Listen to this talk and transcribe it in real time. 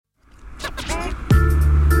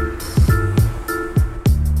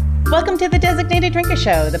Welcome to the Designated Drinker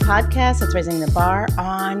Show, the podcast that's raising the bar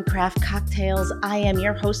on craft cocktails. I am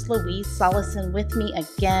your host, Louise Solis, and with me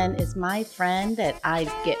again is my friend that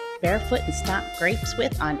I'd get barefoot and stomp grapes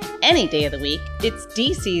with on any day of the week. It's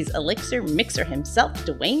DC's elixir mixer himself,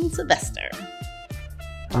 Dwayne Sylvester.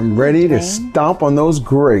 I'm ready to stomp on those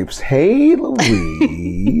grapes. Hey,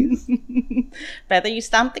 Louise. Rather you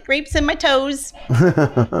stomp the grapes in my toes.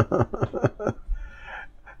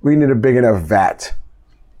 We need a big enough vat.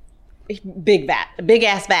 Big vat. A big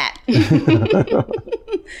ass vat.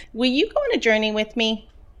 Will you go on a journey with me?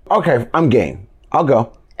 Okay, I'm game. I'll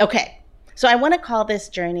go. Okay. So I want to call this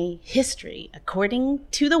journey History According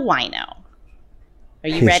to the Wino. Are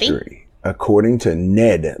you ready? History According to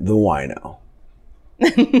Ned the Wino.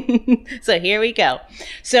 So here we go.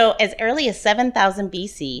 So as early as 7000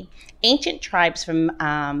 BC, ancient tribes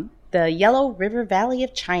from the Yellow River Valley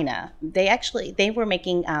of China, they were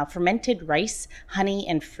making fermented rice, honey,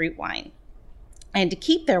 and fruit wine. And to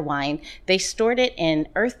keep their wine, they stored it in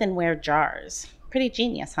earthenware jars. Pretty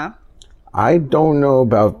genius, huh? I don't know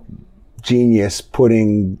about genius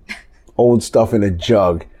putting old stuff in a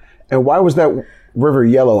jug. And why was that river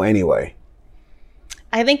yellow anyway?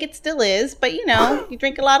 I think it still is, but you know, you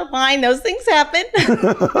drink a lot of wine, those things happen.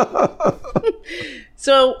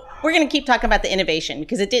 So we're going to keep talking about the innovation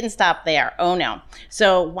because it didn't stop there. Oh no.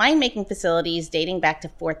 So winemaking facilities dating back to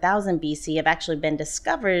 4000 BC have actually been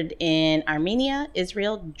discovered in Armenia,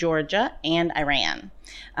 Israel, Georgia, and Iran.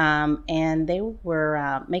 And they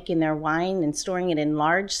were making their wine and storing it in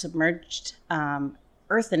large submerged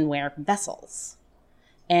earthenware vessels.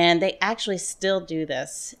 And they actually still do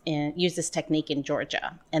this and use this technique in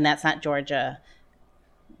Georgia. And that's not Georgia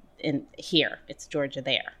in here. It's Georgia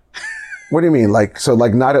there. What do you mean? Like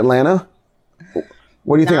not Atlanta?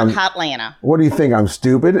 What do you think? Not Hotlanta. What do you think? I'm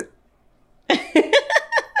stupid?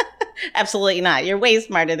 Absolutely not. You're way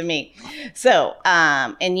smarter than me. So,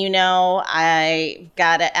 and you know, I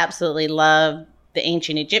gotta absolutely love the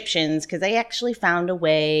ancient Egyptians because they actually found a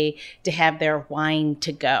way to have their wine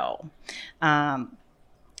to go.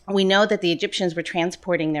 We know that the Egyptians were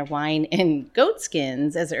transporting their wine in goat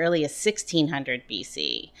skins as early as 1600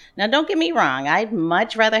 BC. Now, don't get me wrong. I'd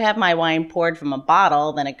much rather have my wine poured from a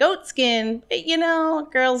bottle than a goat skin. But, you know, a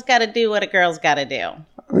girl's got to do what a girl's got to do.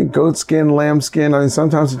 I mean, goat skin, lamb skin. I mean,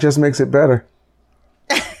 sometimes it just makes it better.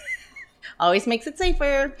 Always makes it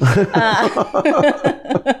safer.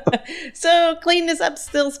 So clean this up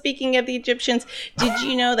still. Speaking of the Egyptians, did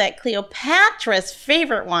you know that Cleopatra's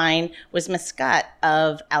favorite wine was Muscat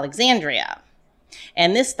of Alexandria?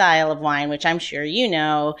 And this style of wine, which I'm sure you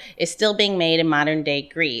know, is still being made in modern day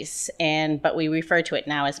Greece, but we refer to it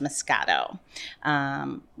now as Moscato,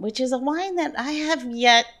 which is a wine that I have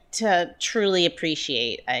yet to truly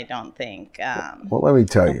appreciate, I don't think. Well, let me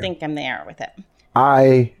tell you. I don't think I'm there with it.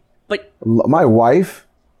 My wife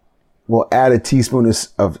will add a teaspoon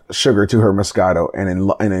of sugar to her Moscato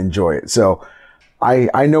and enjoy it. So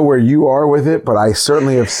I know where you are with it, but I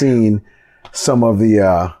certainly have seen some of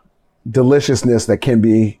the deliciousness that can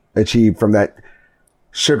be achieved from that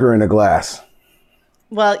sugar in a glass.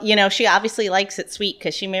 Well, you know, she obviously likes it sweet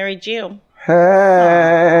because she married you.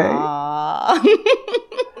 Hey.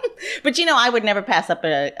 But, you know, I would never pass up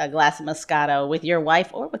a glass of Moscato with your wife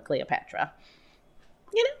or with Cleopatra.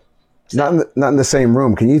 You know? So. Not in the same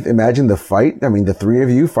room. Can you imagine the fight? I mean, the three of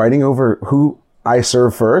you fighting over who I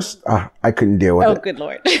serve first? I couldn't deal with it. Oh, good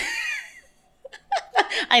Lord.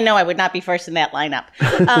 I know I would not be first in that lineup.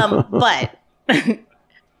 But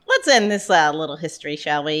let's end this little history,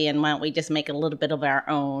 shall we? And why don't we just make a little bit of our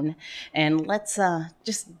own? And let's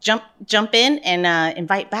just jump in and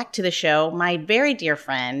invite back to the show my very dear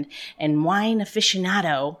friend and wine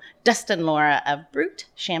aficionado, Dustin Lara of Brut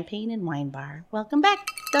Champagne and Wine Bar. Welcome back,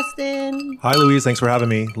 Dustin. Hi, Louise. Thanks for having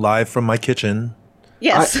me live from my kitchen.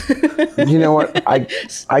 Yes. You know what?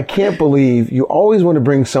 I can't believe you always want to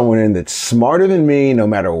bring someone in that's smarter than me, no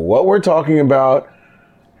matter what we're talking about.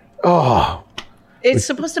 Oh. It's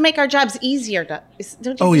supposed to make our jobs easier. Don't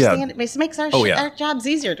you understand? Yeah. It makes our jobs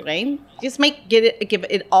easier, Dwayne. Just give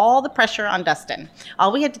it all the pressure on Dustin.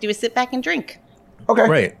 All we have to do is sit back and drink. Okay.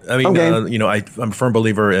 Right. I mean, you know, I'm a firm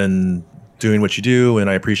believer in doing what you do, and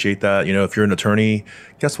I appreciate that. You know, if you're an attorney,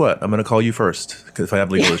 guess what? I'm going to call you first if I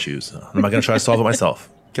have legal issues. I'm not going to try to solve it myself.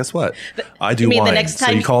 Guess what? I do wine, the next time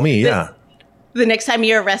so you call me, yeah. The next time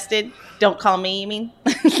you're arrested, don't call me, you mean?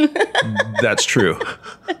 That's true.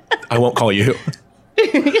 I won't call you.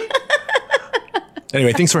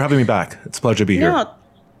 Anyway, thanks for having me back. It's a pleasure to be here.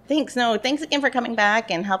 Thanks. No, thanks again for coming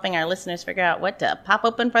back and helping our listeners figure out what to pop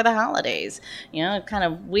open for the holidays. Kind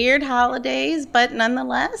of weird holidays, but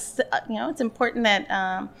nonetheless, it's important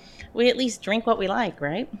that we at least drink what we like,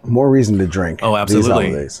 right? More reason to drink. Oh, absolutely. These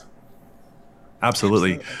holidays.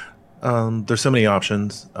 Absolutely. There's so many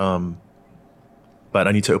options, but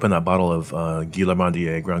I need to open that bottle of Guy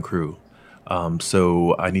Lamandier Grand Cru.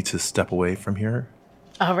 So I need to step away from here.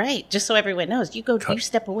 All right. Just so everyone knows, you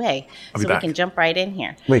step away so we can jump right in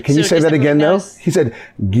here. Wait, can you say that again, though? He said,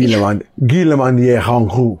 Guy Lamandier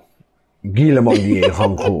Grand Cru. Guy Lamandier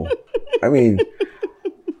Grand Cru. I mean,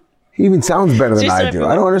 he even sounds better than I do.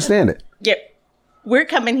 I don't understand it. Yeah. We're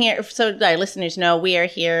coming here, so our listeners know we are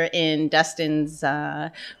here in Dustin's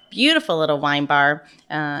beautiful little wine bar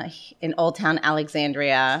in Old Town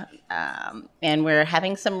Alexandria, and we're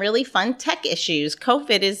having some really fun tech issues.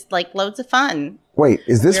 COVID is like loads of fun. Wait,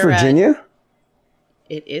 is this Virginia?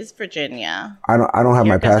 It is Virginia. I don't have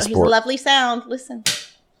my passport. Lovely sound. Listen.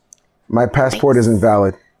 My passport isn't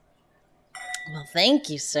valid. Well,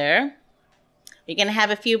 thank you, sir. You gonna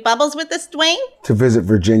have a few bubbles with us, Dwayne? To visit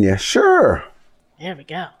Virginia, sure. There we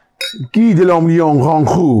go. Guy de l'Ambion Grand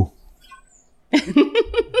Cru. The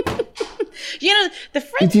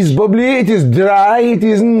French... It is bubbly, it is dry, it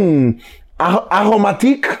is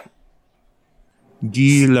aromatic.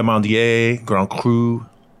 Guy Lamandier Grand Cru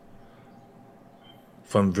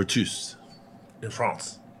from Virtus in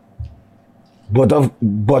France. But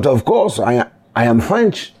of course, I am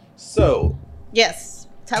French. So... Yes.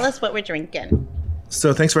 Tell us what we're drinking.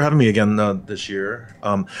 So thanks for having me again this year.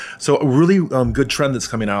 So a really good trend that's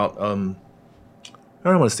coming out. I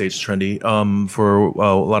don't want to say it's trendy for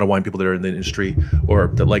a lot of wine people that are in the industry or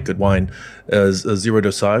that like good wine is a zero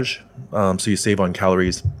dosage. So you save on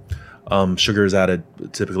calories. Sugar is added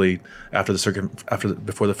typically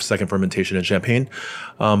before the second fermentation in champagne.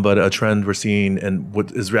 But a trend we're seeing and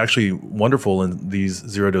what is actually wonderful in these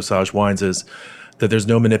zero dosage wines is that there's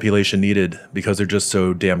no manipulation needed because they're just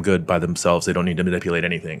so damn good by themselves. They don't need to manipulate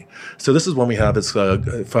anything. So this is one we have. It's from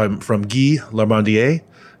Guy Lamandier.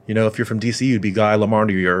 If you're from DC, you'd be Guy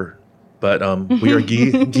Lamandier. But we are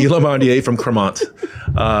Guy Lamandier from Cremant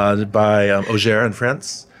by Auger in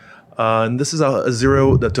France. And this is a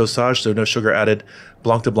zero dosage, so no sugar added.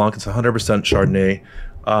 Blanc de Blanc. It's 100% Chardonnay.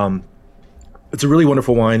 It's a really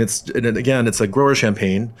wonderful wine. It's a grower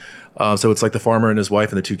champagne. So it's like the farmer and his wife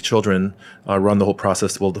and the two children run the whole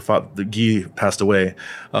process. Well, the Guy passed away.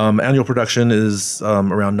 Annual production is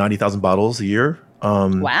around 90,000 bottles a year.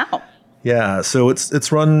 Wow. Yeah. So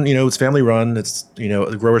it's run, it's family run. It's,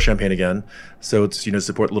 a grower champagne again. So it's,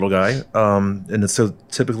 support the little guy. And it's so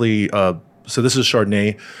typically, so this is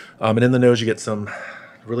Chardonnay. And in the nose, you get some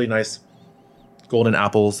really nice golden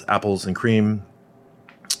apples and cream.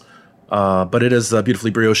 But it is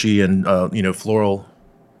beautifully brioche and, floral.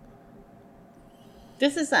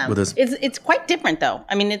 This is it's quite different though.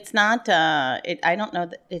 I mean, it's not. I don't know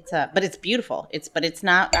that it's but it's beautiful. It's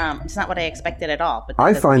not what I expected at all. But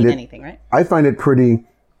I find it anything, right? I find it pretty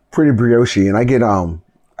brioche, and I get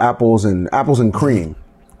apples and cream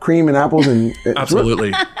and apples and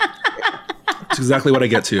absolutely. It's exactly what I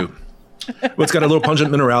get too. But it's got a little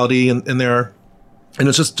pungent minerality in there, and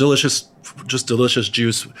it's just delicious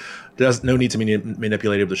juice. There's no need to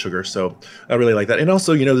manipulate with the sugar, so I really like that. And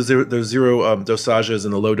also, there's zero dosages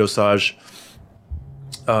and the low dosage.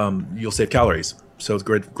 You'll save calories, so it's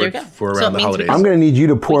great for around the holidays. I'm going to need you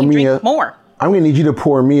to pour me more. I'm going to need you to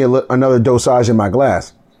pour me another dosage in my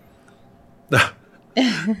glass because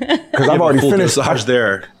I've already finished. Dosage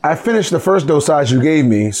there. I finished the first dosage you gave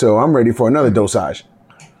me, so I'm ready for another dosage.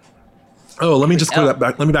 Oh, let me just clear that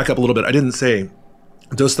back. Let me back up a little bit. I didn't say.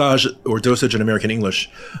 Dosage or dosage in American English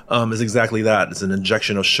is exactly that. It's an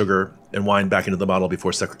injection of sugar and wine back into the bottle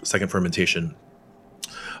before second fermentation.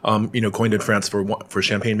 Coined in France for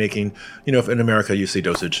champagne making. If in America you say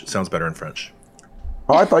dosage, it sounds better in French.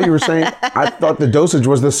 Oh, I thought you were saying. I thought the dosage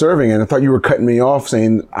was the serving, and I thought you were cutting me off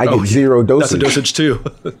saying I get zero dosage. That's a dosage too.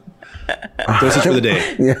 Dosage for the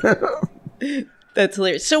day. Yeah. That's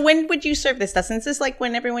hilarious. So when would you serve this, Dustin? Is this like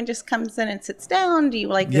when everyone just comes in and sits down? Do you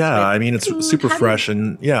like this? Yeah, I mean, it's super fresh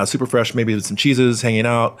super fresh. Maybe with some cheeses, hanging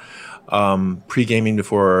out, pre-gaming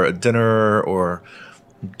before dinner, or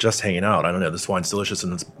just hanging out. I don't know. This wine's delicious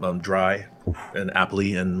and it's dry and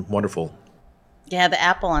appley and wonderful. Yeah, the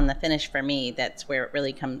apple on the finish for me, that's where it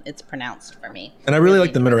really it's pronounced for me. And I really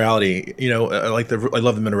like the minerality. I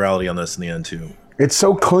love the minerality on this in the end too. It's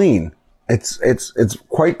so clean. It's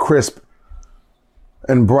quite crisp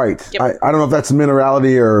and bright. Yep. I don't know if that's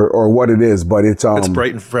minerality or what it is, but it's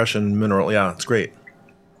bright and fresh and mineral. Yeah, it's great.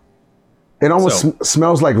 It almost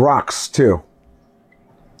smells like rocks too.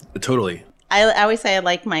 Totally. I always say I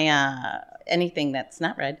like my anything that's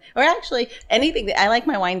not red, or actually anything that I like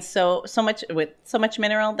my wine so much with so much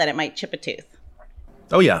mineral that it might chip a tooth.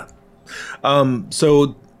 Oh yeah.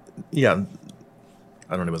 So yeah, I don't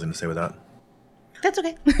know what I was going to say with that. That's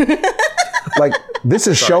okay. Like this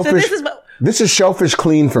is shellfish. So this is shellfish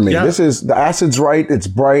clean for me. Yeah. This is the acid's right. It's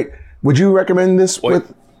bright. Would you recommend this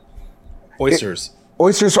with oysters?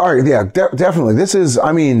 Oysters are, yeah, definitely. This is,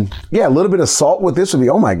 I mean, yeah, a little bit of salt with this would be,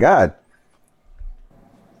 oh my God.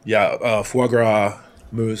 Yeah, foie gras,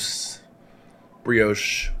 mousse,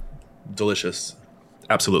 brioche, delicious.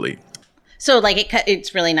 Absolutely. So like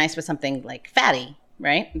it's really nice with something like fatty,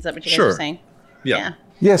 right? Is that what you guys are saying? Yeah.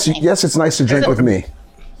 Yes, Nice. yes, it's nice to drink with me.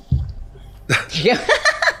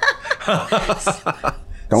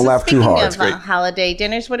 Don't laugh too hard. Speaking of holiday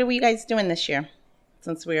dinners, what are we guys doing this year?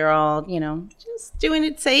 Since we are all, just doing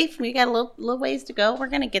it safe. We got a little ways to go. We're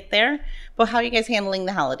going to get there. But how are you guys handling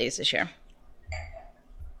the holidays this year?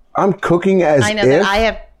 I'm cooking as I know that I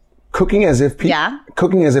have cooking as if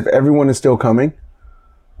cooking as if everyone is still coming.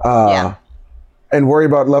 And worry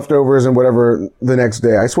about leftovers and whatever the next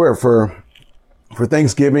day. I swear for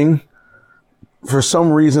Thanksgiving, for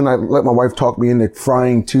some reason I let my wife talk me into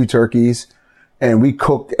frying 2 turkeys, and we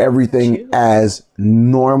cooked everything as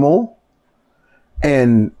normal.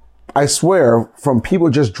 And I swear, from people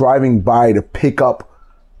just driving by to pick up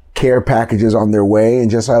care packages on their way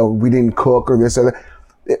and just how we didn't cook or this or that,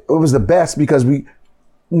 it was the best because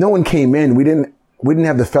no one came in. We didn't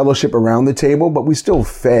have the fellowship around the table, but we still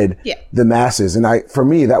fed the masses. And for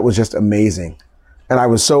me, that was just amazing. And I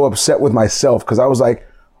was so upset with myself because I was like,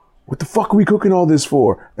 what the fuck are we cooking all this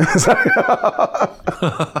for?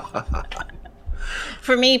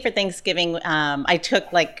 For me, for Thanksgiving,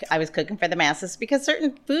 I was cooking for the masses because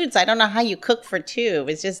certain foods, I don't know how you cook for 2.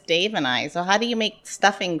 It's just Dave and I. So how do you make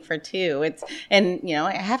stuffing for 2?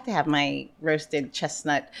 I have to have my roasted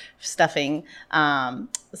chestnut stuffing. But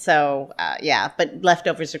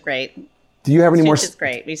leftovers are great. Do you have any more? It's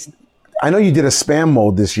great. I know you did a Spam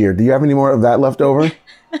mold this year. Do you have any more of that left over?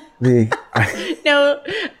 No,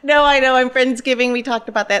 I know. On Friendsgiving, we talked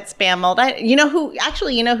about that Spam mold. You know who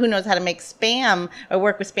knows how to make Spam or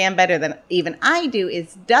work with Spam better than even I do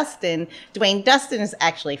is Dustin. Dustin is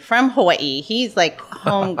actually from Hawaii. He's like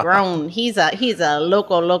homegrown. He's a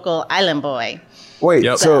local island boy. Wait,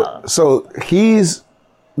 so he's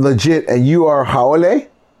legit and you are Haole?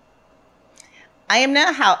 I am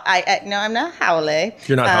not I'm not Haole.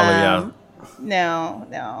 You're not Haole, yeah.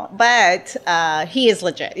 No, but he is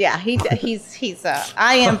legit. Yeah, he's.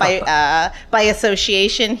 I am by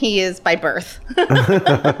association. He is by birth.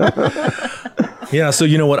 Yeah. So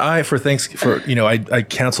I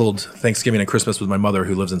canceled Thanksgiving and Christmas with my mother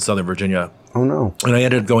who lives in Southern Virginia. Oh no! And I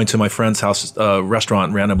ended up going to my friend's house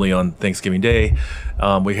restaurant randomly on Thanksgiving Day.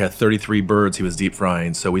 We had 33 birds he was deep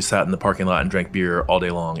frying. So we sat in the parking lot and drank beer all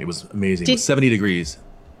day long. It was amazing. It was 70 degrees.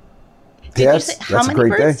 How many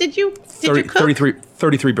birds did you cook?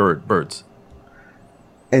 33 birds.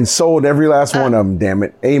 And sold every last one of them, damn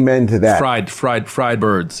it. Amen to that. Fried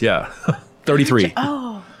birds, yeah. 33.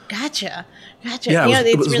 Oh, gotcha. Yeah,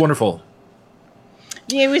 it was wonderful.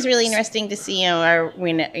 Yeah, it was really interesting to see,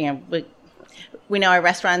 we know our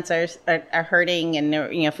restaurants are hurting,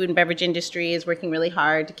 and food and beverage industry is working really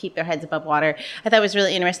hard to keep their heads above water. I thought it was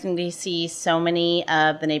really interesting to see so many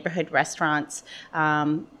of the neighborhood restaurants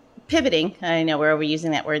pivoting. I know we're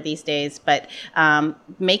overusing that word these days, but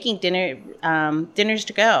making dinners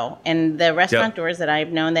to go. And the restaurateurs that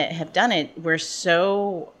I've known that have done it were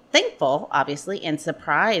so thankful, obviously, and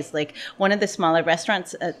surprised. Like one of the smaller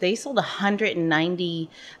restaurants, they sold 190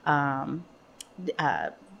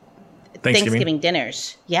 Thanksgiving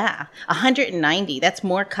dinners. Yeah, 190. That's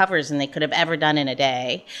more covers than they could have ever done in a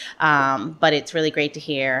day. But it's really great to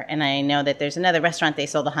hear. And I know that there's another restaurant, they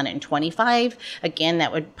sold 125. Again,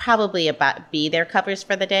 that would probably be their covers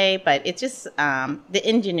for the day. But it's just the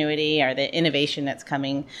ingenuity or the innovation that's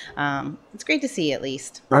coming. It's great to see, at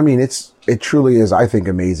least. I mean, it truly is, I think,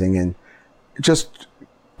 amazing. And just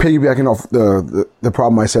piggybacking off the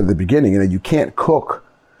problem I said at the beginning, you can't cook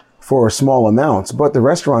for small amounts, but the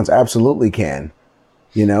restaurants absolutely can,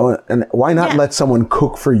 and why not let someone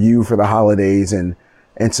cook for you for the holidays and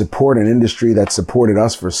support an industry that supported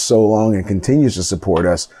us for so long and continues to support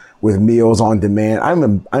us with meals on demand.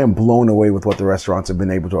 I am blown away with what the restaurants have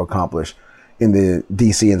been able to accomplish in the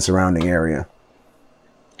DC and surrounding area.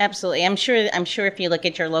 Absolutely. I'm sure if you look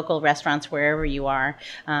at your local restaurants wherever you are,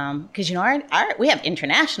 because we have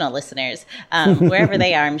international listeners wherever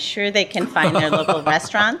they are. I'm sure they can find their local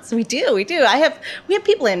restaurants. We do. We have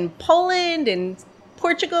people in Poland and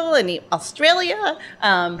Portugal and Australia.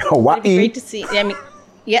 Hawaii. It'd be great to see. I mean,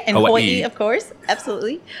 Yeah, and Hawaii. Hawaii, of course,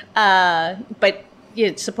 absolutely. But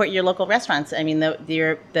you support your local restaurants. I mean,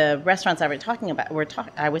 the restaurants I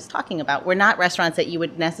was talking about were not restaurants that you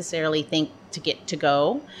would necessarily think to get to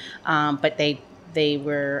go, but they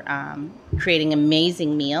were creating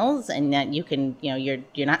amazing meals, and that you can, you're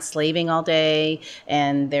not slaving all day,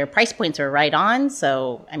 and their price points are right on.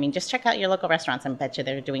 So, I mean, just check out your local restaurants. I bet you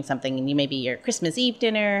they're doing something, and you maybe your Christmas Eve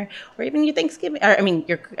dinner, or even your Thanksgiving, or I mean,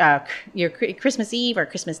 your Christmas Eve or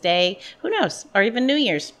Christmas Day. Who knows? Or even New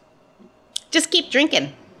Year's. Just keep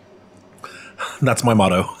drinking. That's my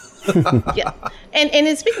motto. Yeah,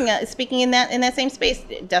 and speaking in that same space,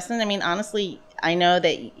 Dustin. I mean, honestly, I know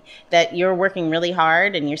that you're working really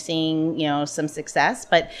hard and you're seeing some success,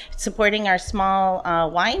 but supporting our small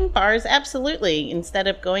wine bars, absolutely. Instead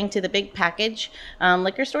of going to the big package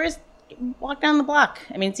liquor stores, walk down the block.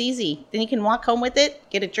 I mean, it's easy. Then you can walk home with it,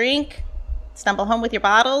 get a drink, stumble home with your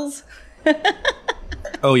bottles.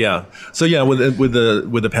 Oh yeah. So yeah, with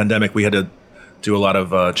the pandemic, we had to do a lot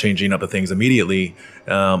of changing up of things immediately.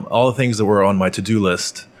 All the things that were on my to-do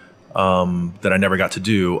list that I never got to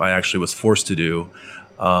do, I actually was forced to do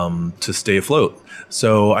to stay afloat.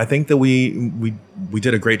 So I think that we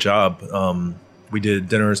did a great job. We did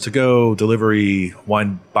dinners to go, delivery,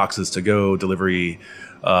 wine boxes to go, delivery,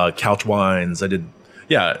 couch wines. I did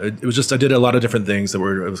a lot of different things it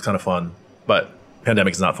was kind of fun, but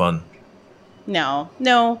pandemic is not fun. No,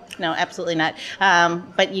 absolutely not.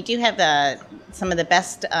 But you do have some of the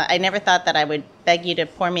best. I never thought that I would beg you to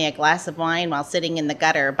pour me a glass of wine while sitting in the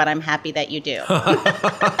gutter, but I'm happy that you do.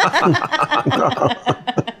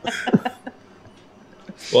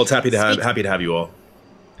 Well, it's happy to have you all.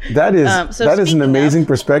 That is an amazing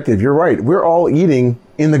perspective. You're right. We're all eating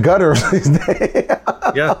in the gutter these days.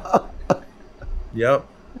 Yeah. Yep.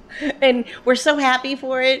 And we're so happy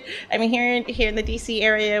for it. I mean, here in the DC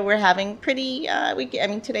area, we're having pretty.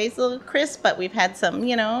 Today's a little crisp, but we've had some,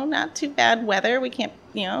 not too bad weather. We can't,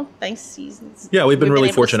 nice seasons. Yeah, we've been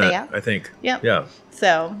really fortunate, I think. Yep. Yeah.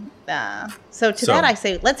 So that I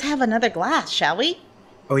say, let's have another glass, shall we?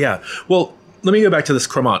 Oh yeah. Well, let me go back to this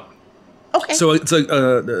Cremant. Okay. So it's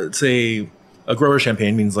a grower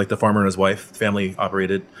champagne, means like the farmer and his wife, family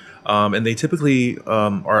operated. And they typically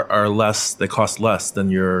are less. They cost less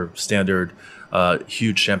than your standard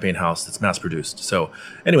huge champagne house that's mass produced. So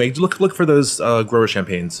anyway, look for those grower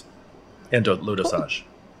champagnes and low dosage.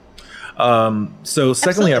 So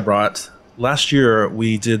secondly, I brought last year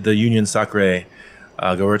we did the Union Sacré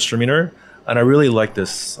Gewürztraminer, and I really like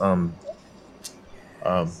this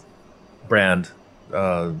brand.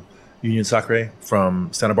 Union Sacré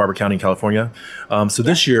from Santa Barbara County, California.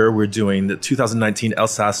 This year we're doing the 2019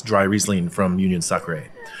 Alsace Dry Riesling from Union Sacré.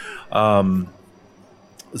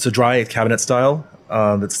 It's a dry cabinet style.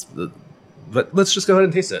 Let's just go ahead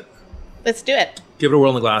and taste it. Let's do it. Give it a whirl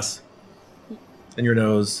in the glass. In your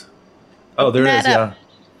nose. Oh, there it is. Yeah.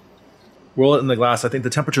 Whirl it in the glass. I think the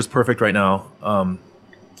temperature's perfect right now.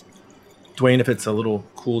 Dwayne, if it's a little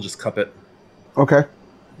cool, just cup it. Okay.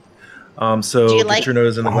 Get your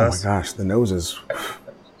nose in the glass. Oh my gosh, the nose is...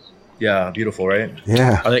 Yeah, beautiful, right?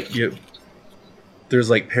 Yeah. I think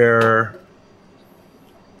there's like pear,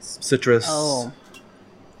 citrus,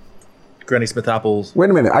 Granny Smith apples.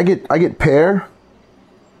 Wait a minute, I get pear.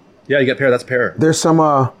 Yeah, you get pear. That's pear. There's some...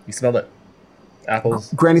 You smelled it.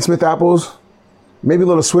 Apples. Granny Smith apples. Maybe a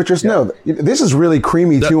little citrus. Yeah. No, this is really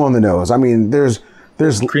creamy too on the nose. I mean, there's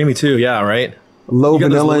creamy too. Yeah, right. Low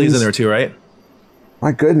vanillins. Lilies in there too, right?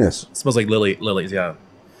 My goodness. It smells like lilies, yeah.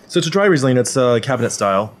 So it's a dry Riesling. It's cabinet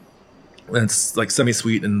style. And it's like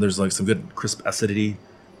semi-sweet, and there's like some good crisp acidity.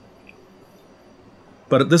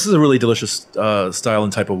 But this is a really delicious style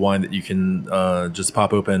and type of wine that you can just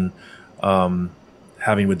pop open,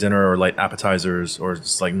 having with dinner or light appetizers, or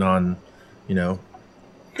just like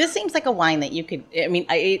This seems like a wine that you could,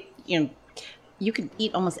 you could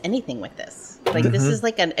eat almost anything with this. Like this is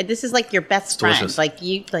like your best friend. Delicious.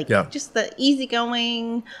 Just the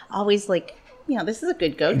easygoing, always this is a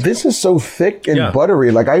good go-to. This is so thick and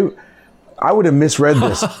buttery. Like I would have misread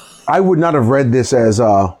this. I would not have read this as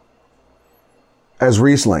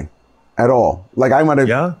Riesling at all. Like I might have.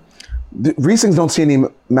 Yeah. Rieslings don't see any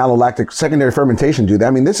malolactic secondary fermentation, do they?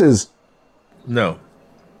 I mean, this is. No.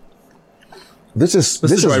 This is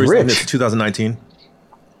Riesling. rich. It's 2019.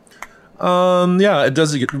 It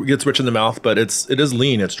does gets rich in the mouth, but it is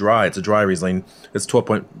lean. It's dry. It's a dry Riesling. It's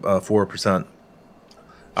 12.4%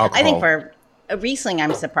 alcohol. I think for a Riesling,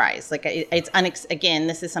 I'm surprised. Like again,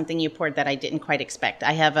 this is something you poured that I didn't quite expect.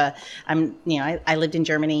 I lived in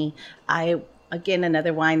Germany.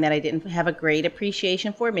 Another wine that I didn't have a great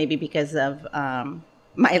appreciation for, maybe because of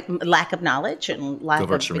my lack of knowledge and lack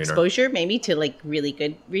of exposure maybe to like really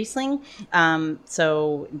good Riesling.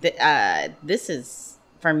 This is,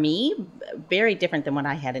 for me, very different than what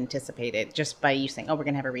I had anticipated just by you saying, oh, we're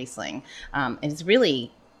going to have a Riesling. And it's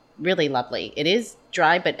really, really lovely. It is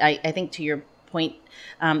dry, but I think to your point,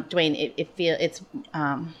 Dwayne,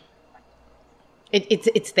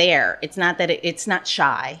 it's there. It's not that it's not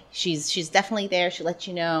shy. She's definitely there. She lets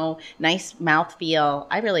you know. Nice mouth feel.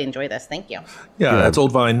 I really enjoy this. Thank you. Yeah, it's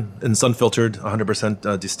old vine and sun filtered,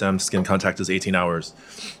 100% destemmed. Skin contact is 18 hours.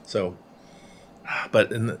 So,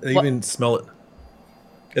 but you can smell it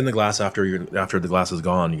in the glass after the glass is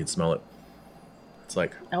gone. You can smell it. It's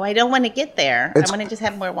like, oh, I don't want to get there. I want to just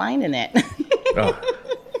have more wine in it.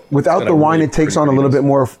 Without the wine, it takes on a little bit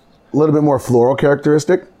more floral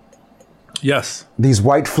characteristic. Yes. These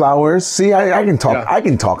white flowers. See, I can talk. Yeah. I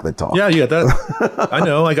can talk the talk. Yeah, you got that. I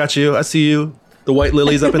know. I got you. I see you. The white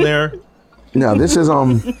lilies up in there. No, this is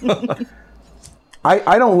I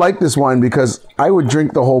don't like this wine because I would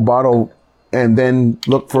drink the whole bottle and then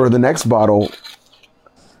look for the next bottle.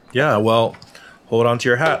 Yeah, well, hold on to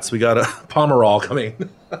your hats. We got a Pomerol coming.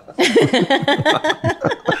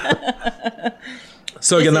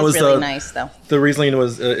 So again, that was really nice, though. The Riesling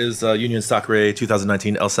is Union Sacré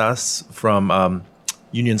 2019 Alsace from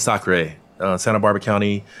Union Sacré, Santa Barbara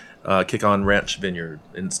County, Kick-On Ranch Vineyard.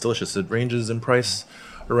 And it's delicious. It ranges in price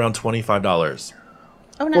around $25.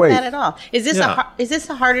 Oh, not bad at all. Is this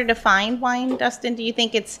a harder to find wine, Dustin? Do you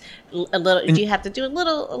think it's a little? Do you have to do a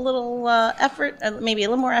little effort, maybe a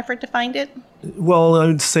little more effort to find it? Well, I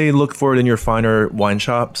would say look for it in your finer wine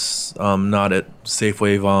shops, not at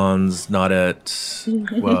Safeway, Vons, not at So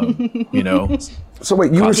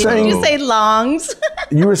wait, you were saying? Did you say Longs?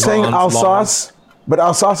 You were saying Alsace, but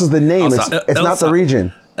Alsace is the name. It's not the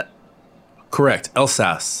region. Correct,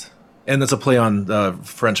 Alsace, and that's a play on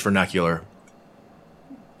French vernacular.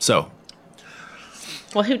 So,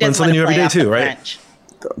 well, who doesn't want to play off the French?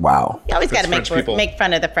 Wow. You always got to make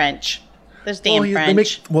fun of the French. Those damn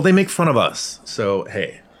French. They make fun of us. So,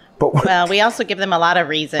 hey. Well, we also give them a lot of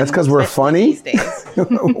reasons. That's because we're funny? These days.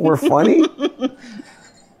 We're funny?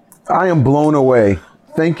 I am blown away.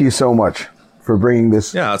 Thank you so much for bringing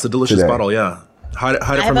this. Yeah, it's a delicious bottle, yeah. Hide it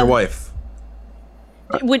from your wife.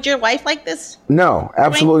 Would your wife like this? No,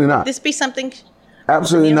 absolutely not. This be something?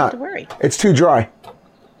 Absolutely not. Don't have to worry. It's too dry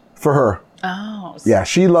for her. Oh. Yeah,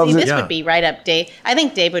 she loves it. This would be right up Dave. I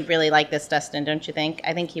think Dave would really like this, Dustin, don't you think?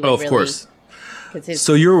 I think he would really. Oh, of course.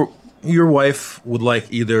 So your wife would like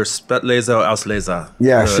either Spätlese or Auslese.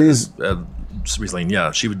 Yeah, she's Riesling.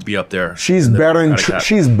 Yeah, she would be up there. She's Trocken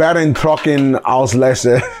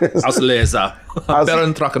Auslese. Auslese.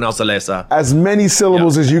 Trocken Auslese. As many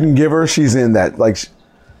syllables as you can give her, she's in that. Like,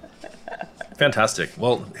 fantastic.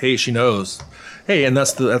 Well, hey, she knows. Hey, and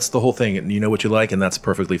that's the whole thing. You know what you like, and that's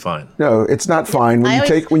perfectly fine. No, it's not fine.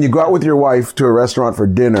 When you go out with your wife to a restaurant for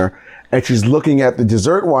dinner, and she's looking at the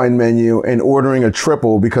dessert wine menu and ordering a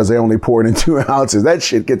triple because they only pour it in 2 ounces, that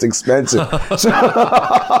shit gets expensive.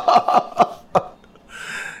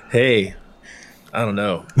 Hey, I don't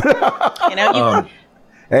know.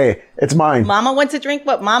 Hey, it's mine. Mama wants a drink.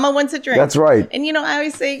 What Mama wants a drink. That's right. And I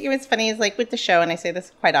always say, it's funny. It's like with the show, and I say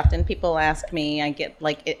this quite often. People ask me, I get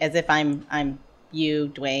like as if I'm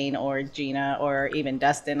you, Dwayne, or Gina, or even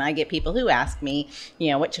Dustin. I get people who ask me,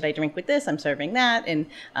 what should I drink with this? I'm serving that, and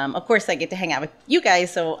of course, I get to hang out with you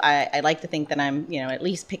guys. So I like to think that I'm, at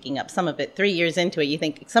least picking up some of it. 3 years into it, you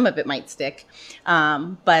think some of it might stick,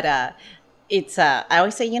 but. It's I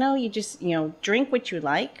always say, you just, drink what you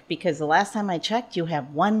like, because the last time I checked, you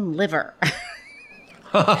have one liver.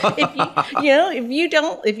 If you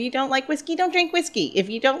don't like whiskey, don't drink whiskey. If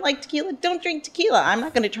you don't like tequila, don't drink tequila. I'm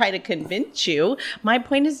not going to try to convince you. My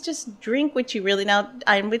point is just drink what you really. Now,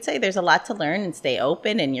 I would say there's a lot to learn and stay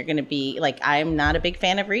open, and you're going to be like, I'm not a big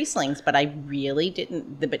fan of Rieslings, but I really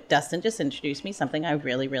didn't. But Dustin just introduced me something I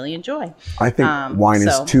really, really enjoy. I think wine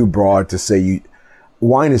is too broad to say you.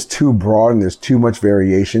 Wine is too broad and there's too much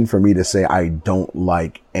variation for me to say I don't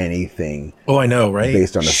like anything. Oh, I know, right?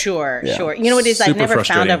 Based on sure. You know what it is? I've never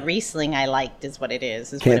found a Riesling I liked. Is what it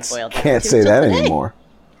is. What it boiled down can't to say that today. Anymore.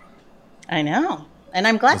 I know, and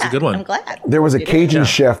I'm glad. That's a good one. I'm glad. There was a Cajun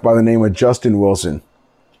chef by the name of Justin Wilson.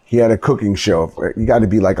 He had a cooking show. You got to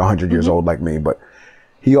be like 100 years old like me, but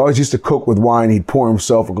he always used to cook with wine. He'd pour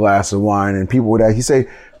himself a glass of wine, and people would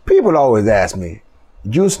always ask me,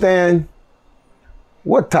 "Justin,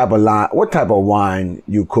 what type of wine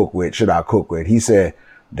you cook with? Should I cook with?" He said,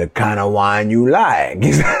 "The kind of wine you like."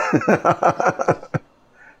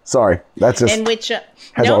 Sorry, that's just And which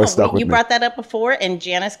has always stuck with you me. brought that up before, and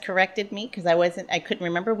Janice corrected me because I couldn't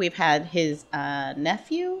remember. We've had his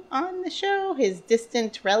nephew on the show, his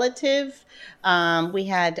distant relative. We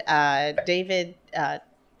had David.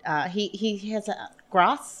 He has a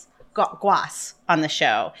Guas on the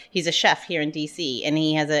show. He's a chef here in DC, and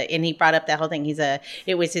he brought up that whole thing.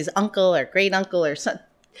 It was his uncle or great uncle or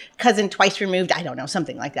cousin twice removed. I don't know,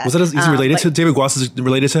 something like that. Was that? Is he related to David Guas? Is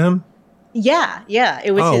related to him? Yeah.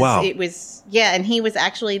 It was. Oh, wow. It was. Yeah, and he was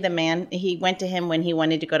actually the man. He went to him when he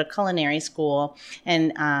wanted to go to culinary school,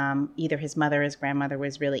 and either his mother or his grandmother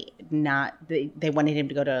was really not. They wanted him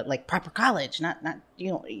to go to like proper college, not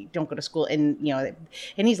you don't go to school, and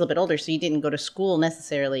and he's a little bit older, so you didn't go to school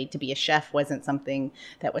necessarily to be a chef. Wasn't something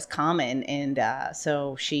that was common, and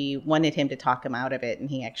so she wanted him to talk him out of it, and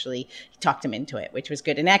he talked him into it, which was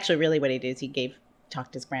good. And actually, really, what he did is he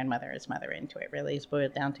talked his mother into it. Really, is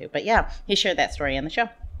boiled down to. But yeah, he shared that story on the show.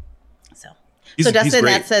 So Dustin,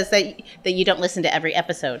 that says that you don't listen to every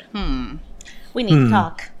episode. We need to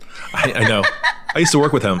talk. I know. I used to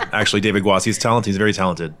work with him, actually, David Guas. He's talented. He's very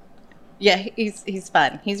talented. Yeah, he's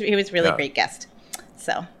fun. He was really great guest.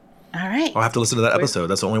 So, all right. I'll have to listen to that episode.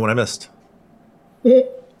 That's the only one I missed.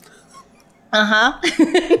 Uh-huh.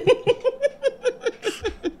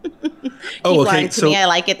 Oh, okay. Lying to me. I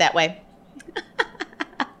like it that way.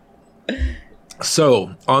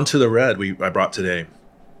 So, on to the red I brought today.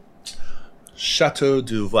 Chateau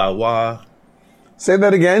du Valois. Say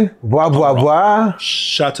that again. Bois, bois, bois.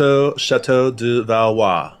 Chateau du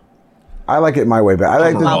Valois. I like it my way back. I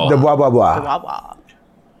like the bois, bois, bois. Wah.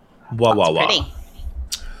 Wah, wah, wah. Pretty.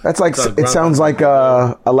 That's like, it sounds like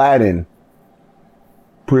Aladdin.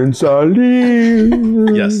 Prince Ali.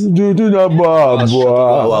 Yes. Do not bois,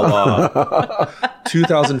 bois.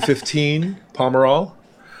 2015 Pomerol.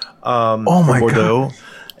 Oh my Bordeaux. God.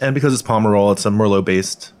 And because it's Pomerol, it's a Merlot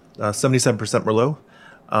based. 77% Merlot,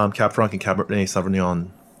 Cab Franc and Cabernet Sauvignon,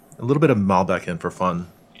 a little bit of Malbec in for fun,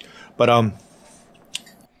 but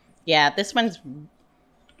yeah, this one's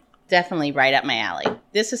definitely right up my alley.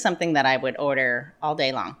 This is something that I would order all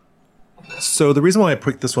day long. So the reason why I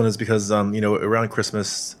picked this one is because around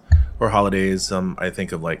Christmas or holidays, I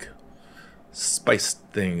think of like spiced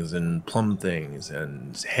things and plum things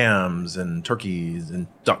and hams and turkeys and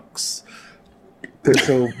ducks.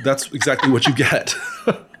 So that's exactly what you get.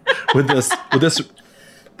 With this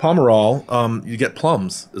Pomerol, you get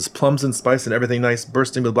plums. There's plums and spice and everything nice,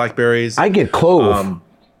 bursting with blackberries. I get clove.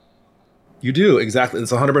 You do, exactly.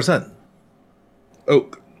 It's 100%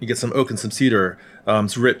 oak. You get some oak and some cedar.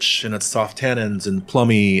 It's rich and it's soft tannins and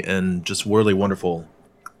plummy and just really wonderful.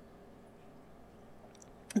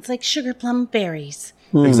 It's like sugar plum berries.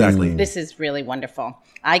 Exactly. This is really wonderful.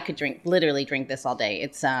 I could literally drink this all day.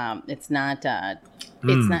 It's not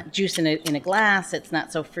juice in a glass. It's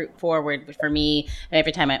not so fruit forward. But for me,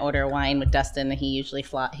 every time I order a wine with Dustin, he usually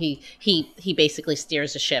he basically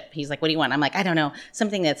steers the ship. He's like, "What do you want?" I'm like, "I don't know,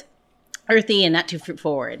 something that's earthy and not too fruit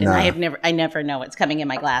forward." And I never know what's coming in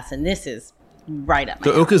my glass, and this is right up.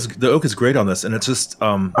 The oak is great on this, and it's just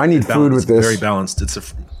I need food with this. Very balanced. It's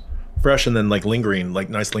fresh and then like lingering, like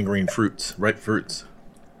nice lingering fruits, ripe fruits.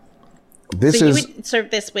 You would serve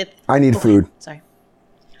this with... I need food. Sorry.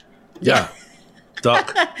 Yeah.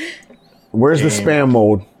 Duck. Where's the spam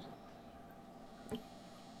mold?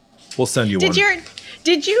 We'll send you one.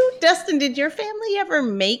 Dustin, did your family ever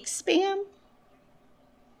make spam?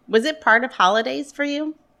 Was it part of holidays for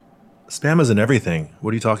you? Spam isn't everything.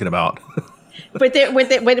 What are you talking about? But there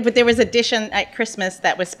was a dish at Christmas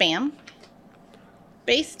that was spam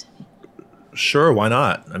based? Sure, why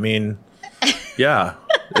not? I mean, yeah.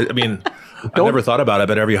 I never thought about it,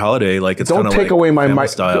 but every holiday, like it's kind of like away my family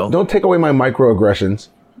style. Don't take away my microaggressions.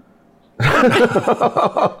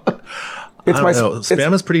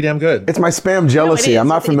 Spam is pretty damn good. It's my spam jealousy. I'm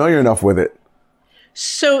not familiar enough with it.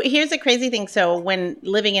 So here's the crazy thing. So when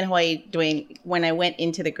living in Hawaii, when I went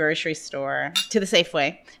into the grocery store, to the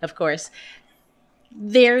Safeway, of course,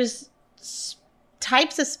 there's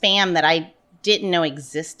types of spam that I didn't know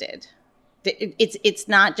existed. It's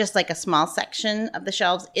not just like a small section of the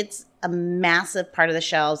shelves. It's a massive part of the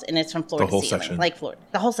shelves, and it's from floor to ceiling, section. like floor,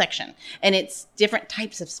 the whole section. And it's different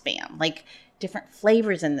types of spam, like different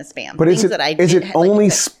flavors in the spam. But is it only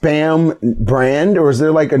spam brand, or is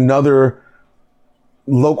there like another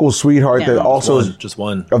local sweetheart that also just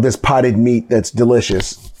one of this potted meat that's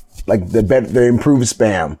delicious, like the improved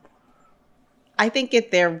spam? I think if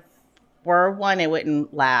there were one, it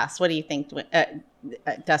wouldn't last. What do you think,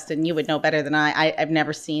 Dustin? You would know better than I. I've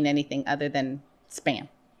never seen anything other than spam.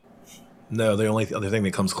 No, the only other thing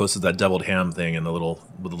that comes close is that deviled ham thing and with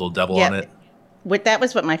the little devil on it. That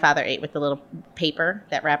was what my father ate with the little paper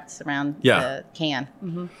that wraps around the can.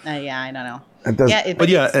 Mm-hmm. Yeah, I don't know.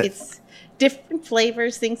 It's different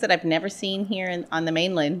flavors, things that I've never seen here on the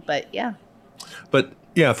mainland. But yeah. But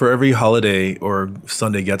yeah, for every holiday or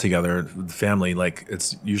Sunday get together with the family, like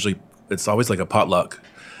it's always like a potluck,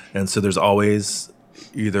 and so there's always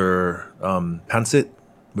either pancit,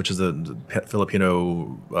 which is a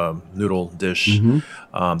Filipino noodle dish.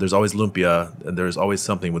 Mm-hmm. There's always lumpia, and there's always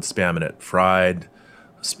something with spam in it. Fried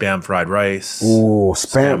rice. Ooh,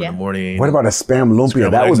 spam in the morning. What about a spam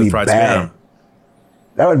lumpia? That would be bad. Spam.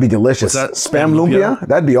 That would be delicious. Spam lumpia?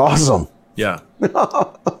 That'd be awesome. Yeah.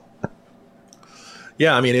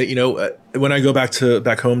 Yeah, I mean, when I go back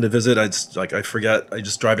home to visit, I forget. I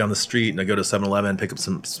just drive down the street and I go to 7-Eleven, pick up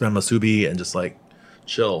some spam musubi, and just like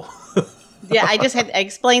chill. Yeah, I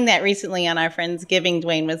explained that recently on our Friendsgiving,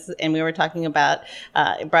 Dwayne and we were talking about,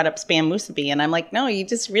 brought up spam musubi, and I'm like, no, you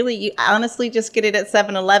honestly just get it at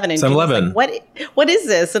 7-Eleven. And 7-Eleven. Like, what is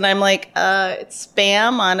this? And I'm like, it's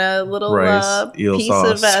spam on a little piece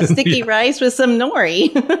sauce. Of sticky rice with some nori.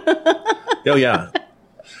 Oh, yeah.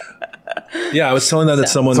 Yeah, I was telling that to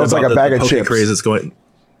someone about like a bag the of poke chips. Craze that's going.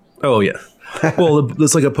 Oh, yeah. Well,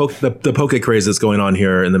 it's like the poke craze that's going on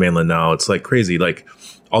here in the mainland now. It's like crazy. Like,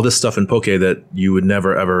 all this stuff in poke that you would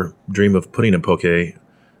never ever dream of putting in poke.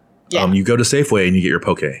 Yeah. You go to Safeway and you get your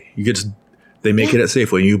poke. They make it at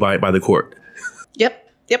Safeway and you buy it by the quart. Yep.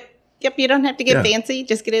 You don't have to get fancy.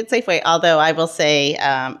 Just get it at Safeway. Although I will say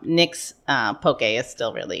Nick's poke is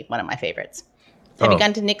still really one of my favorites. Have you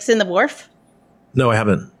gone to Nick's in the Wharf? No, I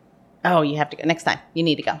haven't. Oh, you have to go next time. You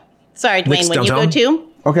need to go. Sorry, Dwayne, Nick's when downtown? You go too.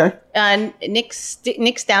 Okay.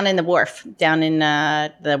 Nick's down in the Wharf, down in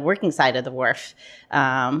the working side of the Wharf.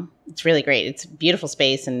 It's really great. It's a beautiful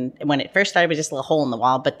space. And when it first started, it was just a little hole in the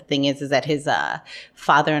wall. But the thing is that his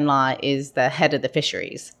father-in-law is the head of the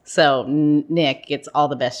fisheries. So Nick gets all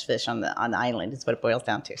the best fish on the island is what it boils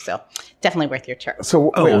down to. So definitely worth your trip. So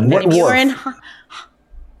what if you wharf? were in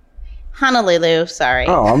Honolulu, sorry.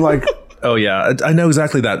 Oh, I'm like... Oh, yeah. I know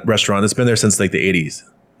exactly that restaurant. It's been there since like the 80s.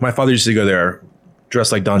 My father used to go there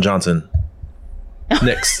dressed like Don Johnson.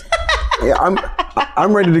 Nick's. Yeah,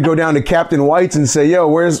 I'm ready to go down to Captain White's and say, yo,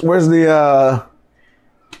 where's the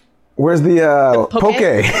poke?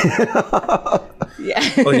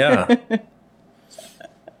 Yeah. Oh, yeah.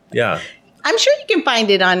 Yeah. I'm sure you can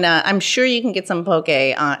find it on. I'm sure you can get some poke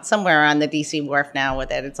somewhere on the DC Wharf now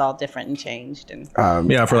with it. It's all different and changed. And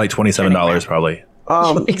yeah, for like $27 probably.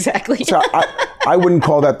 Exactly. So I wouldn't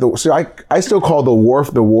call that I still call the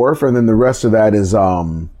wharf, and then the rest of that is I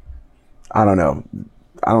don't know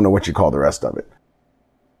what you call the rest of it.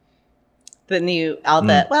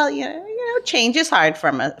 Change is hard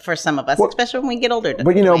for some of us, especially when we get older. But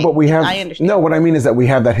but we have. I understand. No, what I mean is that we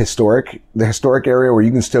have that historic area where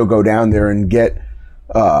you can still go down there and get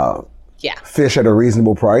fish at a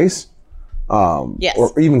reasonable price. Yes.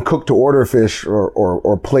 Or even cook to order fish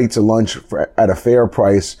or plates of lunch at a fair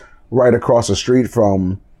price right across the street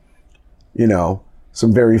from,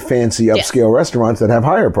 some very fancy upscale restaurants that have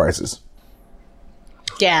higher prices.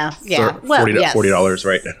 Yeah. Yeah. $40,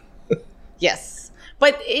 right? Yes.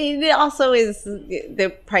 But it also is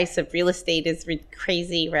the price of real estate is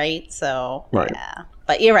crazy, right? So, yeah.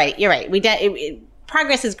 But you're right.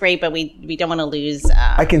 Progress is great, but we don't want to lose.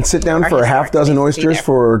 I can sit down for a half dozen oysters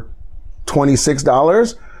for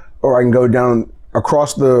 $26, or I can go down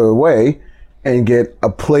across the way and get a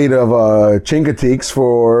plate of Chincoteagues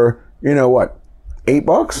for,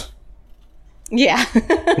 $8? Yeah.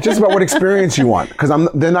 It's just about what experience you want, because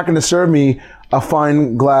they're not going to serve me a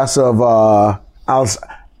fine glass of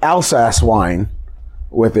Alsace wine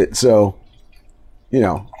with it. So,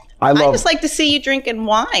 I just like to see you drinking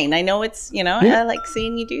wine. I know it's, I like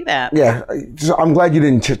seeing you do that. Yeah. I'm glad you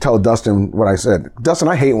didn't tell Dustin what I said. Dustin,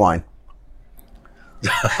 I hate wine.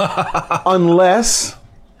 Unless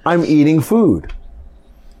I'm eating food.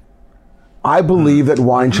 I believe that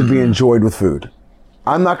wine should be enjoyed with food.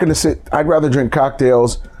 I'm not going to I'd rather drink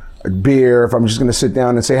cocktails, beer, if I'm just going to sit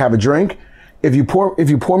down and say, have a drink. If you pour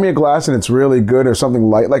me a glass and it's really good or something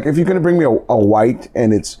light, like if you're going to bring me a white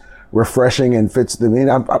and it's refreshing and fits the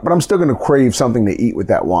meal, but I'm still going to crave something to eat with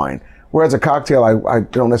that wine. Whereas a cocktail, I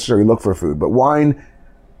don't necessarily look for food, but wine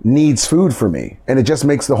needs food for me. And it just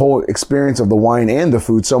makes the whole experience of the wine and the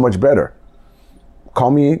food so much better. Call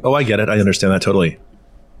me. Oh, I get it. I understand that totally.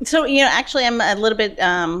 So, actually, I'm a little bit,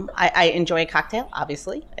 I enjoy a cocktail,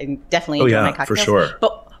 obviously. I definitely enjoy my cocktails. For sure.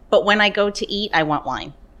 But when I go to eat, I want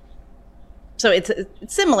wine. So it's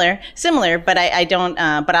similar, but I don't,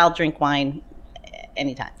 but I'll drink wine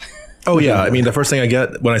anytime. Oh, yeah. I mean, the first thing I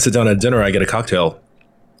get when I sit down at dinner, I get a cocktail.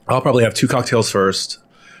 I'll probably have 2 cocktails first,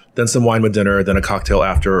 then some wine with dinner, then a cocktail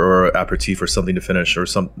after, or aperitif or something to finish, or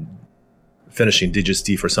some finishing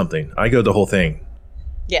digestif or something. I go the whole thing.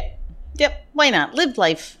 Yep. Why not? Live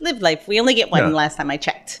life. We only get one last time I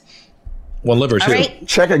checked. One liver, too. All right.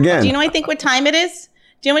 Check again. Do you know what time it is?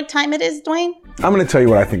 Do you know what time it is, Dwayne? I'm going to tell you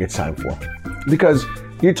what I think it's time for. Because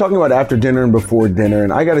you're talking about after dinner and before dinner.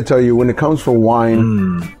 And I got to tell you, when it comes for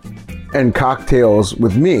wine and cocktails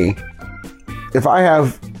with me, if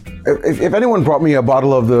anyone brought me a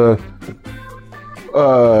bottle of the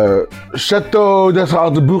Chateau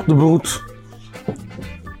de Brut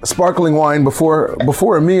sparkling wine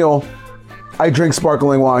before a meal, I drink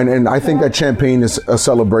sparkling wine, and I think that champagne is a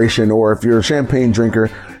celebration. Or if you're a champagne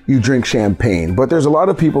drinker, you drink champagne. But there's a lot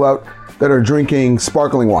of people out that are drinking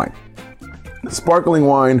sparkling wine,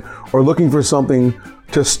 or looking for something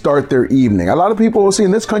to start their evening. A lot of people will see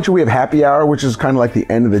in this country, we have happy hour, which is kind of like the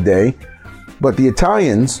end of the day. But the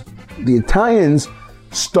Italians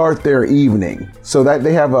start their evening. So that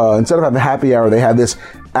they have, instead of having a happy hour, they have this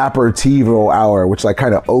aperitivo hour, which like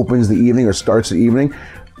kind of opens the evening or starts the evening.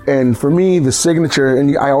 And for me, the signature,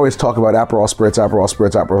 and I always talk about Aperol Spritz,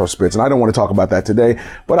 and I don't want to talk about that today,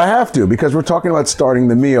 but I have to, because we're talking about starting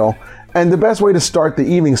the meal. And the best way to start the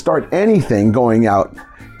evening, start anything going out,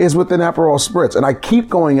 is with an Aperol Spritz. And I keep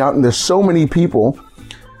going out, and there's so many people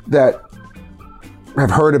that have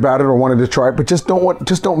heard about it or wanted to try it, but just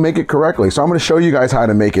don't make it correctly. So I'm going to show you guys how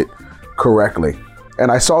to make it correctly.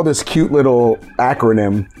 And I saw this cute little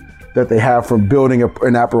acronym that they have for building an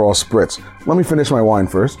Aperol Spritz. Let me finish my wine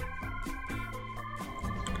first.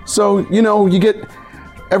 So,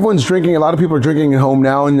 everyone's drinking, a lot of people are drinking at home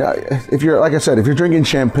now. And if you're drinking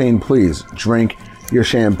champagne, please drink your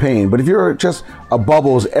champagne. But if you're just a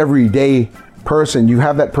Bubbles everyday person, you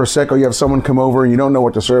have that Prosecco, you have someone come over and you don't know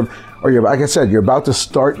what to serve, or you're about to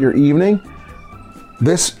start your evening,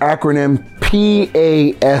 this acronym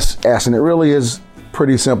PASS, and it really is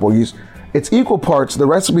pretty simple. It's equal parts, the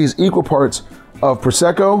recipe is equal parts of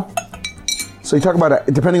Prosecco. So you talk about,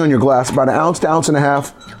 depending on your glass, about an ounce to ounce and a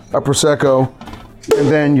half of Prosecco. And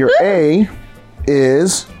then your A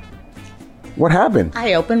is, what happened?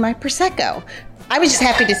 I opened my Prosecco. I was just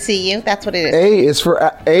happy to see you. That's what it is. A is for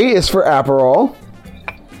Aperol.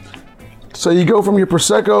 So you go from your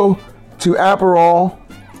Prosecco to Aperol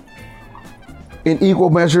in equal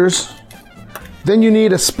measures. Then you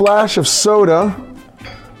need a splash of soda,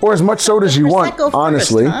 or as much soda as you want,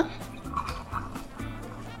 honestly. Huh?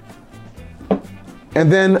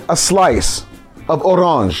 And then a slice of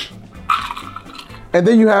orange. And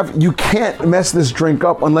then you can't mess this drink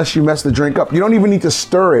up unless you mess the drink up. You don't even need to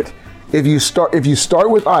stir it. If you start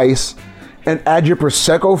with ice and add your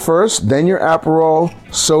Prosecco first, then your Aperol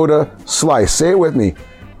soda slice. Say it with me.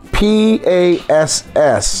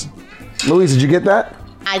 PASS. Louise, did you get that?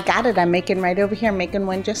 I got it. I'm making right over here. I'm making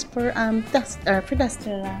one just for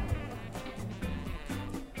Dustin.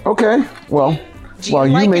 Okay. Well, while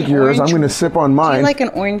you make yours, I'm going to sip on mine. Do you like an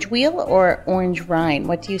orange wheel or orange rind?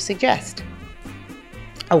 What do you suggest?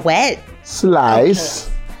 A wet slice.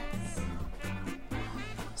 Okay.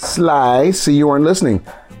 Slice. See, you weren't listening.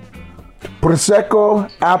 Prosecco,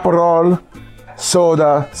 Aperol,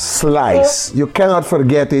 soda, slice. You cannot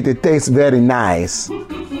forget it. It tastes very nice.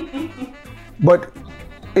 But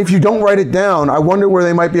if you don't write it down, I wonder where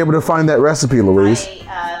they might be able to find that recipe, Louise.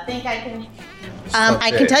 I think I can.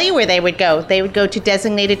 I can tell you where they would go. They would go to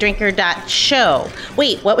designateddrinker.show.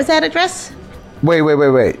 Wait, what was that address?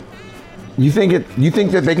 Wait. You think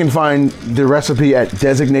that they can find the recipe at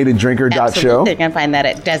designateddrinker.show? Absolutely, they're going to find that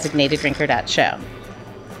at designateddrinker.show.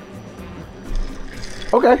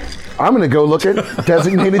 Okay. I'm going to go look at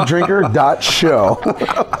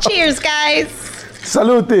designateddrinker.show. Cheers, guys.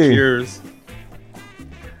 Saluti. Cheers.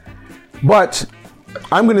 But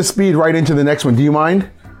I'm going to speed right into the next one. Do you mind?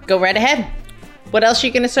 Go right ahead. What else are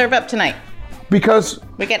you going to serve up tonight? Because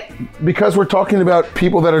we're talking about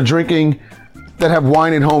people that are drinking, that have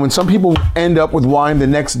wine at home, and some people end up with wine the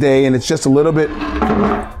next day, and it's just a little bit,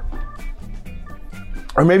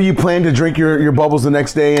 or maybe you plan to drink your bubbles the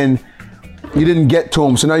next day and you didn't get to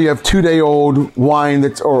them, so now you have 2-day-old wine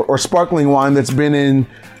or sparkling wine that's been in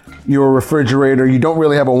your refrigerator. You don't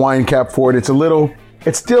really have a wine cap for it. It's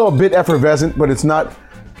still a bit effervescent, but it's not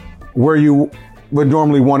where you would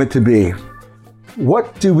normally want it to be.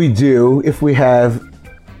 What do we do if we have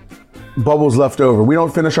bubbles left over? We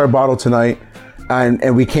don't finish our bottle tonight,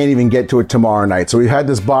 and we can't even get to it tomorrow night. So we had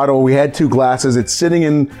this bottle, we had 2 glasses, it's sitting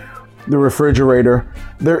in the refrigerator.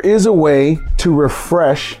 There is a way to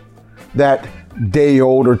refresh that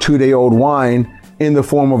day-old or 2-day-old wine in the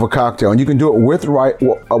form of a cocktail. And you can do it with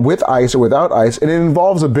ice or without ice, and it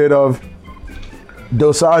involves a bit of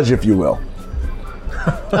dosage, if you will.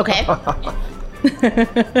 Okay.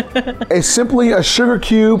 It's simply a sugar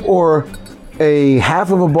cube or a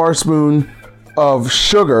half of a bar spoon of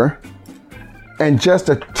sugar and just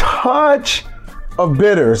a touch of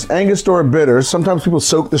bitters, Angostura bitters. Sometimes people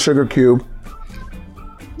soak the sugar cube.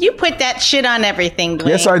 You put that shit on everything, Dwayne.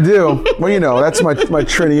 Yes, I do. Well, you know, that's my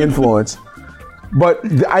Trini influence. But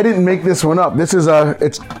I didn't make this one up.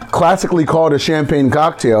 It's classically called a champagne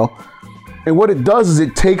cocktail. And what it does is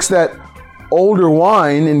it takes that older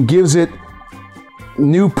wine and gives it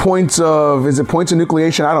new points of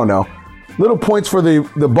nucleation? I don't know. Little points for the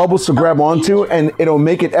bubbles to grab onto, and it'll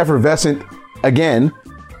make it effervescent again.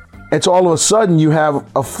 And so all of a sudden you have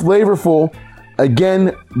a flavorful,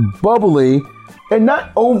 again, bubbly, and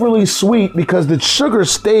not overly sweet because the sugar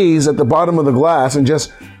stays at the bottom of the glass and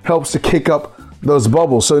just helps to kick up those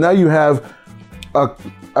bubbles. So now you have a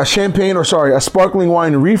sparkling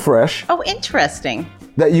wine refresh. Oh, interesting.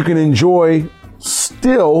 That you can enjoy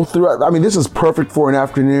still throughout. I mean, this is perfect for an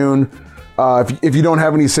afternoon. If you don't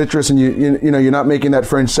have any citrus and you're not making that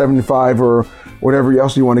French 75 or whatever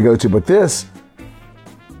else you want to go to, but this,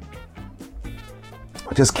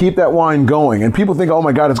 just keep that wine going. And people think, oh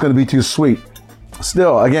my God, it's going to be too sweet.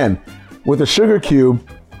 Still, again, with the sugar cube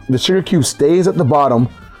stays at the bottom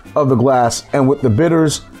of the glass, and with the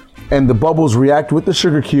bitters and the bubbles react with the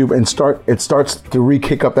sugar cube and it starts to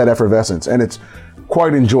re-kick up that effervescence, and it's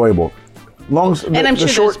quite enjoyable. And I'm sure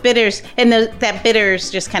those bitters, and that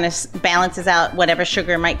bitters just kind of balances out whatever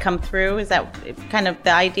sugar might come through. Is that kind of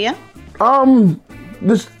the idea?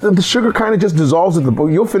 The sugar kind of just dissolves at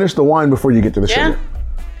you'll finish the wine before you get to the sugar.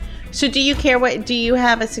 So do you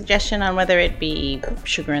have a suggestion on whether it be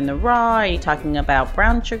sugar in the raw? Are you talking about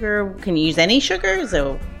brown sugar? Can you use any sugar?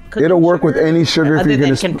 So it'll work with any sugar. Other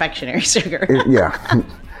than confectionery sugar. Yeah.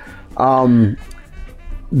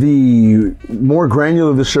 The more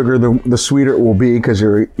granular the sugar, the sweeter it will be because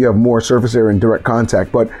you have more surface area and direct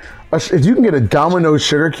contact. But if you can get a Domino's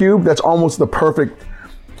sugar cube, that's almost the perfect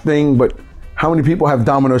thing. But how many people have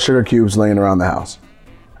Domino's sugar cubes laying around the house?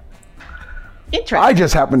 Interesting. I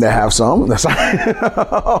just happen to have some.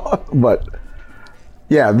 But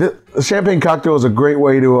yeah, the champagne cocktail is a great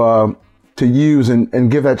way to use and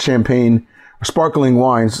give that champagne or sparkling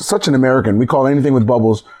wine. It's such an American. We call anything with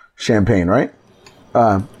bubbles champagne, right?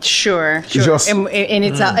 Sure. And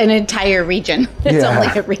it's an entire region. It's only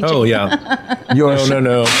a region. Oh, yeah.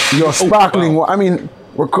 No. Your sparkling wine. I mean,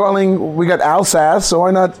 we got Alsace, so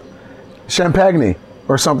why not Champagne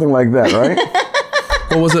or something like that, right?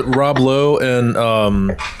 What was it, Rob Lowe? And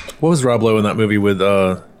what was Rob Lowe in that movie with,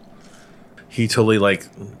 he totally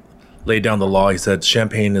laid down the law. He said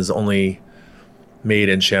champagne is only made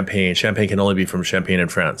in Champagne. Champagne can only be from Champagne in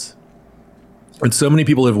France. And so many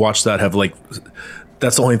people who've watched that have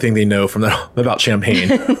that's the only thing they know from that about champagne.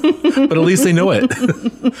 But at least they know it.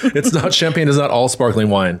 Champagne is not all sparkling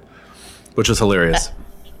wine, which is hilarious.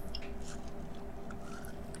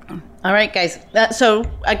 All right, guys. So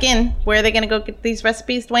again, where are they going to go get these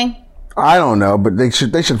recipes, Dwayne? I don't know, but they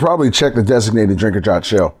should probably check the Designated Drink or Shot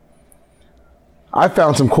show. I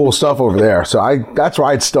found some cool stuff over there, so that's where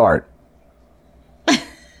I'd start.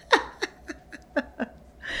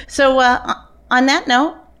 So on that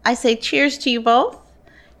note, I say cheers to you both.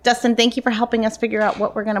 Dustin, thank you for helping us figure out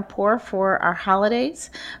what we're going to pour for our holidays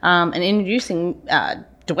and introducing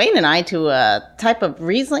Dwayne and I to a type of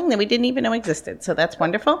Riesling that we didn't even know existed. So that's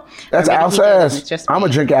wonderful. That's Alsace. I'm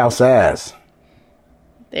going to drink Alsace.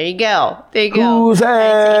 There you go. Who's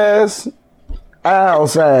ass?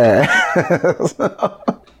 Alsace.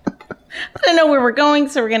 I don't know where we're going,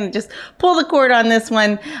 so we're going to just pull the cord on this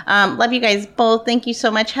one. Love you guys both. Thank you so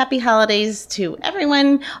much. Happy holidays to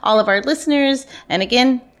everyone, all of our listeners. And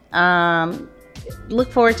again,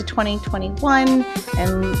 look forward to 2021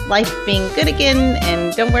 and life being good again.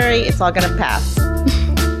 And don't worry, it's all going to pass.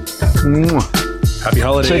 Happy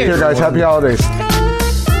holidays. Take care, guys. Happy holidays.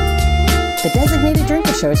 The Designated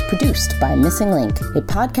Drinker Show is produced by Missing Link, a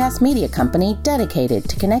podcast media company dedicated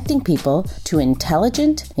to connecting people to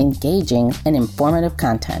intelligent, engaging, and informative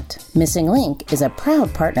content. Missing Link is a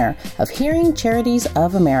proud partner of Hearing Charities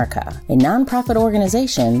of America, a nonprofit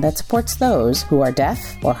organization that supports those who are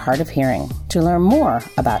deaf or hard of hearing. To learn more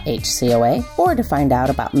about HCOA or to find out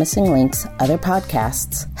about Missing Link's other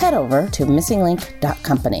podcasts, head over to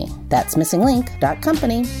missinglink.company. That's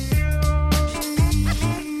missinglink.company.